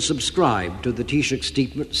people subscribed to the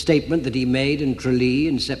Taoiseach statement that he made in Tralee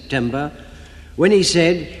in September, when he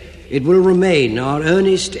said, "It will remain our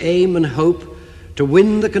earnest aim and hope to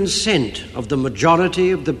win the consent of the majority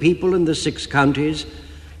of the people in the 6 counties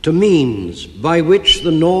to means by which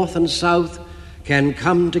the North and South can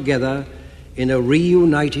come together in a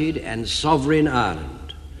reunited and sovereign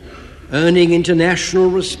Ireland, earning international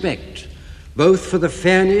respect both for the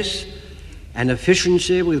fairness and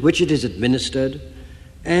efficiency with which it is administered,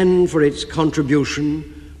 and for its contribution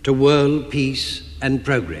to world peace and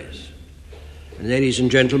progress." And ladies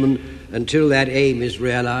and gentlemen, until that aim is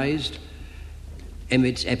realised,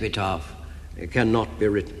 Emmet's epitaph cannot be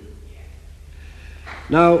written.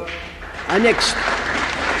 Now, I next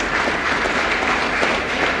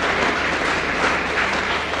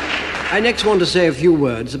want to say a few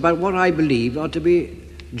words about what I believe are to be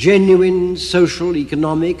genuine social,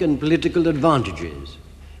 economic and political advantages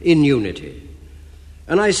in unity.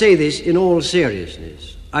 And I say this in all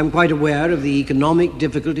seriousness. I'm quite aware of the economic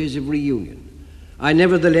difficulties of reunion. I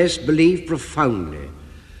nevertheless believe profoundly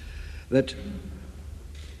that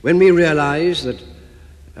when we realise that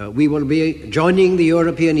we will be joining the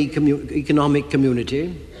European Economic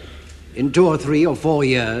Community in 2 or 3 or 4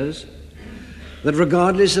 years, that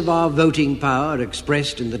regardless of our voting power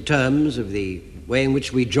expressed in the terms of the way in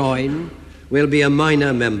which we join, we'll be a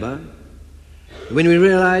minor member. When we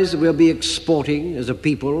realise that we'll be exporting, as a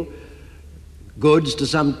people, goods to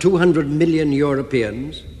some 200 million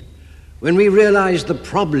Europeans, when we realise the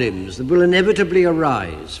problems that will inevitably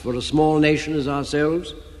arise for a small nation as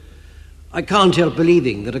ourselves, I can't help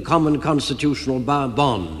believing that a common constitutional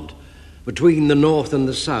bond between the North and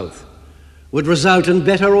the South would result in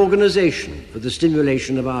better organisation for the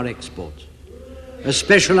stimulation of our exports, a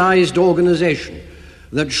specialised organisation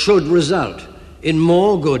that should result in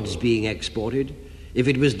more goods being exported if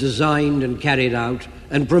it was designed and carried out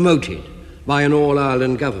and promoted by an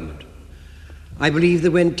all-Ireland government. I believe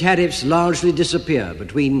that when tariffs largely disappear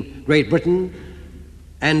between Great Britain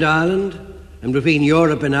and Ireland and between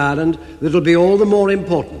Europe and Ireland, it will be all the more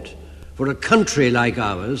important for a country like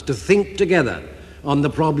ours to think together on the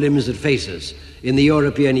problems that face us in the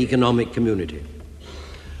European Economic Community.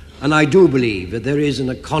 And I do believe that there is an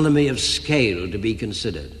economy of scale to be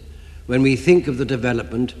considered when we think of the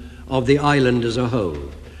development of the island as a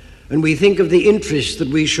whole, and we think of the interests that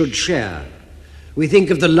we should share We think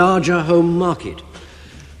of the larger home market,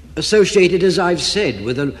 associated, as I've said,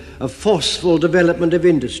 with a forceful development of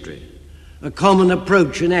industry, a common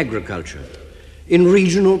approach in agriculture, in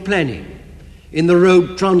regional planning, in the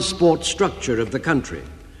road transport structure of the country,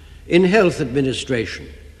 in health administration,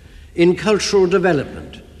 in cultural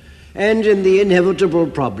development, and in the inevitable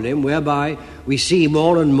problem whereby we see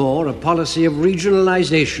more and more a policy of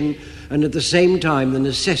regionalization and at the same time the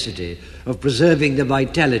necessity of preserving the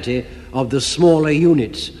vitality of the smaller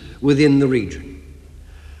units within the region.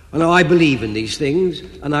 Now, I believe in these things,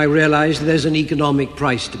 and I realize there's an economic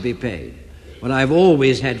price to be paid. But I've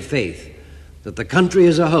always had faith that the country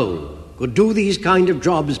as a whole could do these kind of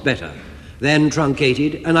jobs better than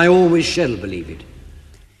truncated, and I always shall believe it.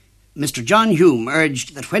 Mr. John Hume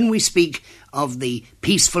urged that when we speak of the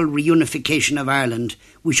peaceful reunification of Ireland,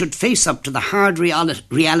 we should face up to the hard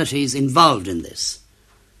realities involved in this.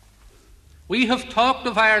 We have talked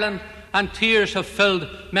of Ireland, and tears have filled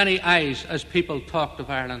many eyes as people talked of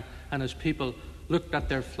Ireland and as people looked at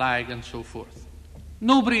their flag and so forth.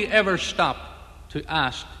 Nobody ever stopped to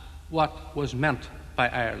ask what was meant by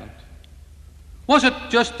Ireland. Was it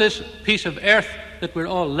just this piece of earth that we're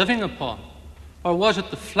all living upon? Or was it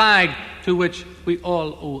the flag to which we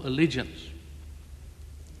all owe allegiance?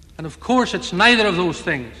 And of course it's neither of those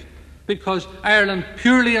things, because Ireland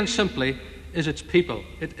purely and simply is its people.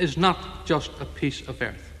 It is not just a piece of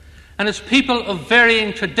earth. And it's people of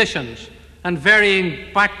varying traditions and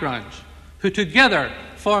varying backgrounds who together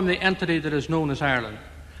form the entity that is known as Ireland.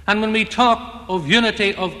 And when we talk of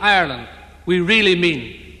unity of Ireland, we really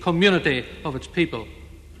mean community of its people.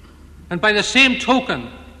 And by the same token,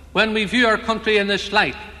 when we view our country in this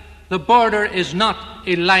light, the border is not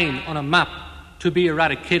a line on a map to be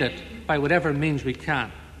eradicated by whatever means we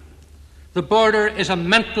can. The border is a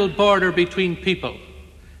mental border between people.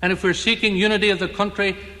 And if we're seeking unity of the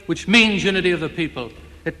country, which means unity of the people,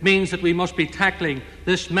 it means that we must be tackling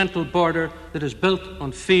this mental border that is built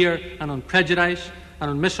on fear and on prejudice and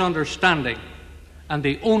on misunderstanding. And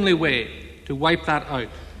the only way to wipe that out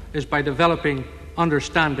is by developing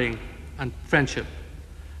understanding and friendship.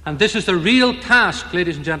 And this is the real task,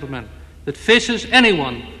 ladies and gentlemen, that faces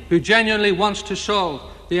anyone who genuinely wants to solve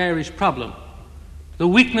the Irish problem. The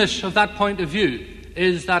weakness of that point of view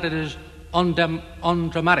is that it is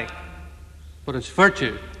undramatic, but its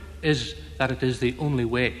virtue is that it is the only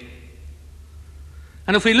way.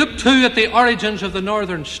 And if we look too at the origins of the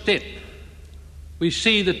northern state, we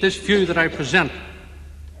see that this view that I present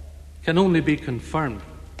can only be confirmed.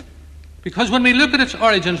 Because when we look at its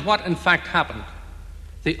origins, what in fact happened?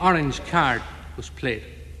 The orange card was played.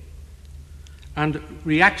 And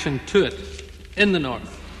reaction to it in the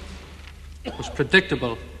north was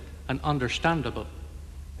predictable and understandable,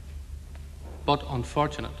 but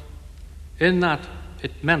unfortunate, in that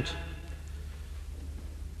it meant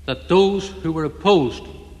that those who were opposed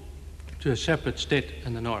to a separate state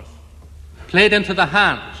in the north played into the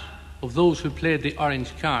hands of those who played the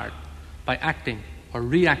orange card by acting or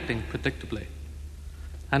reacting predictably.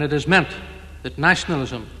 And it has meant that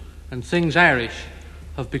nationalism and things Irish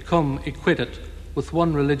have become equated with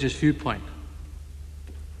one religious viewpoint.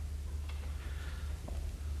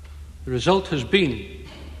 The result has been,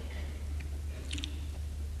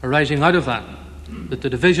 arising out of that the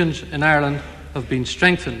divisions in Ireland have been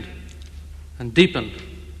strengthened and deepened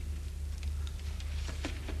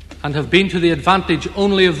and have been to the advantage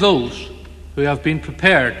only of those who have been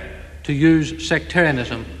prepared to use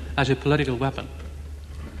sectarianism as a political weapon.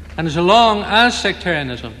 And as long as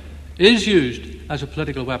sectarianism is used as a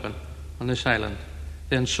political weapon on this island,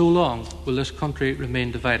 then so long will this country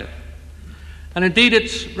remain divided. And indeed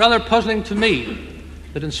it's rather puzzling to me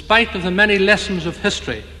that in spite of the many lessons of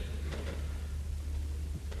history,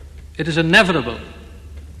 it is inevitable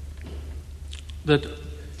that,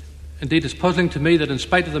 indeed it's puzzling to me that in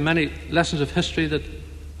spite of the many lessons of history that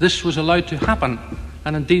this was allowed to happen,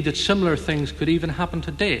 and indeed that similar things could even happen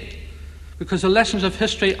today. Because the lessons of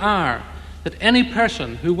history are that any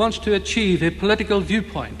person who wants to achieve a political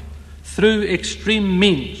viewpoint through extreme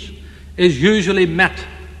means is usually met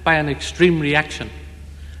by an extreme reaction.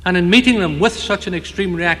 And in meeting them with such an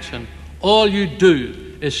extreme reaction, all you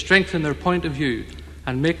do is strengthen their point of view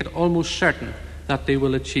and make it almost certain that they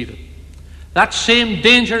will achieve it. That same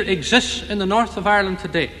danger exists in the north of Ireland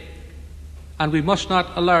today, and we must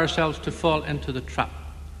not allow ourselves to fall into the trap.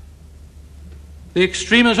 The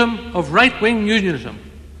extremism of right-wing unionism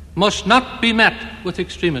must not be met with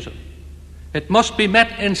extremism. It must be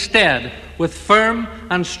met instead with firm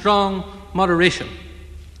and strong moderation.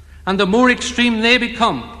 And the more extreme they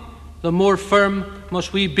become, the more firm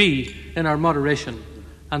must we be in our moderation,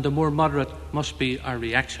 and the more moderate must be our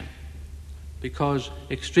reaction. because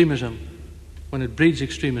extremism, when it breeds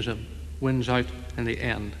extremism, wins out in the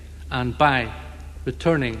end. And by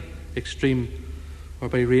returning extreme, or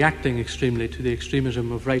by reacting extremely to the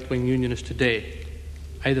extremism of right-wing unionists today,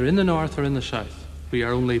 either in the north or in the south, we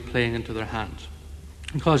are only playing into their hands.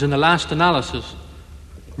 Because in the last analysis,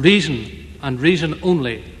 reason and reason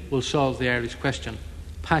only will solve the Irish question.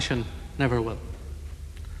 Passion never will.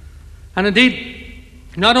 And indeed,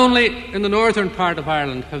 not only in the northern part of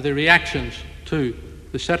Ireland have the reactions to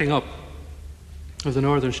the setting up of the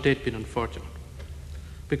northern state been unfortunate.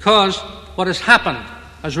 Because what has happened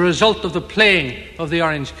as a result of the playing of the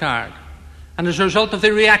orange card, and as a result of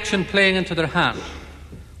the reaction playing into their hands,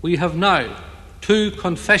 we have now two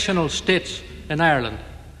confessional states in Ireland,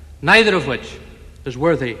 neither of which is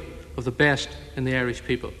worthy of the best in the Irish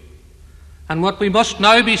people. And what we must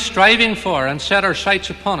now be striving for and set our sights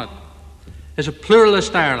upon it is a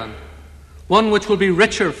pluralist Ireland, one which will be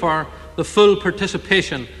richer for the full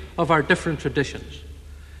participation of our different traditions.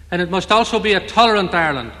 And it must also be a tolerant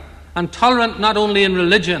Ireland, and tolerant not only in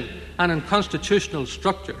religion and in constitutional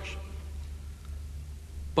structures,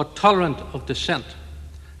 but tolerant of dissent.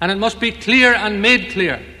 And it must be clear and made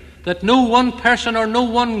clear that no one person or no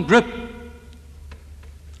one group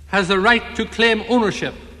has the right to claim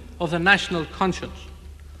ownership of the national conscience.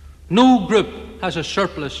 No group has a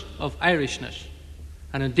surplus of Irishness.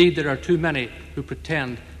 And indeed there are too many who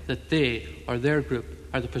pretend that they or their group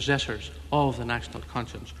are the possessors of the national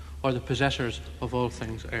conscience, or the possessors of all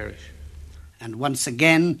things Irish. And once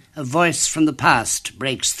again, a voice from the past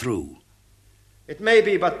breaks through. It may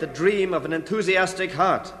be but the dream of an enthusiastic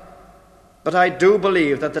heart, but I do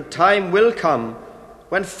believe that the time will come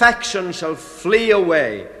when faction shall flee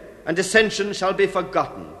away and dissension shall be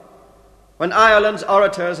forgotten, when Ireland's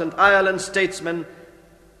orators and Ireland's statesmen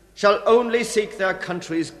shall only seek their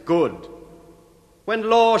country's good, when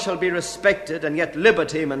law shall be respected and yet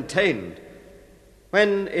liberty maintained,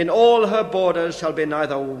 when in all her borders shall be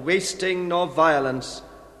neither wasting nor violence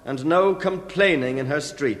and no complaining in her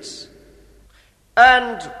streets.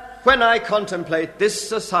 And when I contemplate this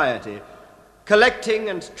society collecting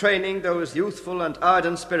and training those youthful and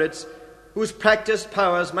ardent spirits whose practiced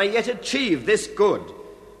powers may yet achieve this good,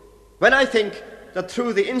 when I think that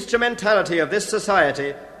through the instrumentality of this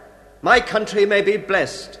society my country may be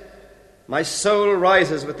blessed, my soul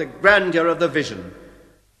rises with the grandeur of the vision.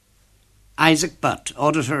 Isaac Butt,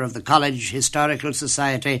 auditor of the College Historical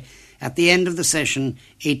Society at the end of the session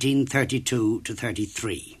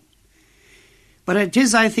 1832-33. But it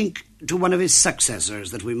is, I think, to one of his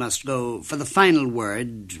successors that we must go for the final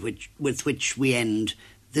word with which we end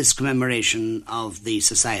this commemoration of the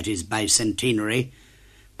Society's bicentenary,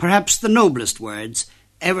 perhaps the noblest words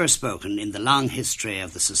ever spoken in the long history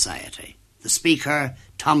of the Society. The speaker,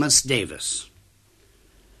 Thomas Davis.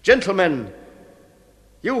 Gentlemen,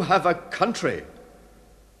 you have a country.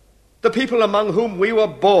 The people among whom we were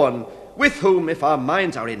born, with whom, if our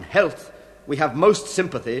minds are in health, we have most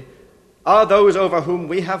sympathy, are those over whom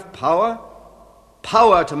we have power.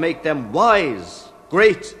 Power to make them wise,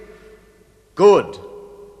 great, good.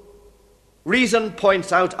 Reason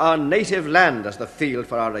points out our native land as the field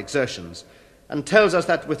for our exertions, and tells us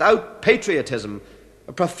that without patriotism,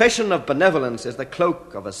 a profession of benevolence is the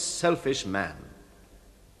cloak of a selfish man.